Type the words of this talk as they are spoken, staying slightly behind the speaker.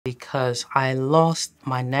because I lost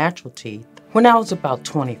my natural teeth when I was about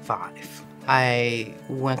 25. I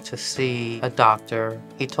went to see a doctor.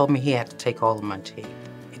 He told me he had to take all of my teeth.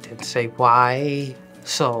 He didn't say why.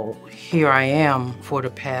 So here I am for the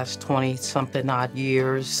past 20-something odd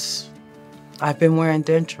years. I've been wearing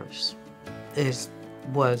dentures. It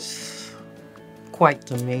was quite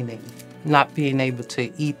demeaning, not being able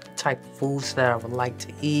to eat the type of foods that I would like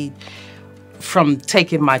to eat, from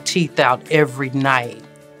taking my teeth out every night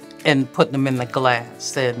and putting them in the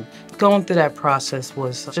glass. And going through that process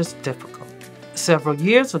was just difficult. Several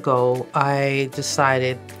years ago, I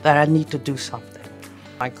decided that I need to do something.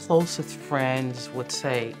 My closest friends would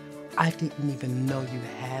say, "I didn't even know you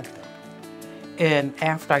had them." And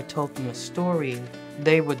after I told them the story,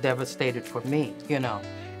 they were devastated for me,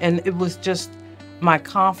 And it was just my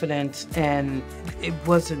confidence, and it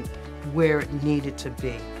wasn't where it needed to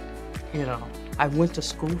be, I went to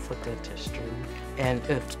school for dentistry and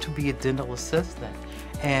to be a dental assistant.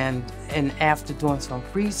 And after doing some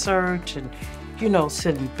research and,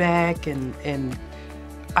 sitting back and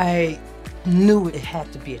I knew it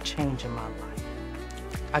had to be a change in my life.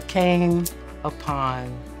 I came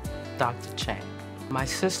upon Dr. Chang. My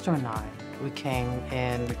sister and I, we came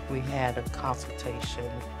and we had a consultation.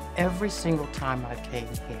 Every single time I came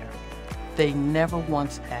here, they never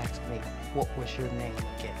once asked me, "What was your name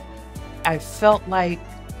again?" I felt like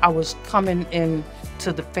I was coming in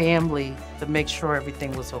to the family to make sure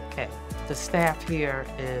everything was okay. The staff here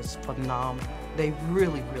is phenomenal. They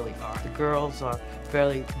really, really are. The girls are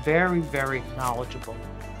very, very, very knowledgeable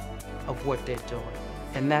of what they're doing,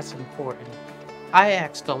 and that's important. I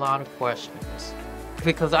asked a lot of questions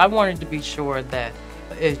because I wanted to be sure that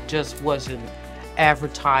it just wasn't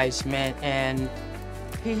advertisement, and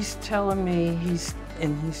he's telling me, he's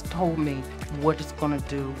told me what it's gonna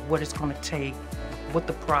do, what it's gonna take, what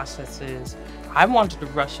the process is. I wanted to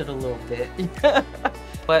rush it a little bit,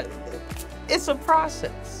 but it's a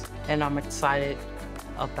process, and I'm excited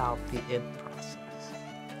about the end process.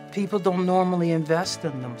 People don't normally invest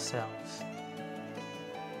in themselves,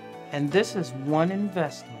 and this is one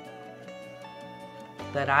investment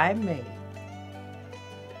that I made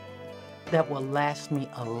that will last me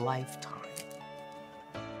a lifetime.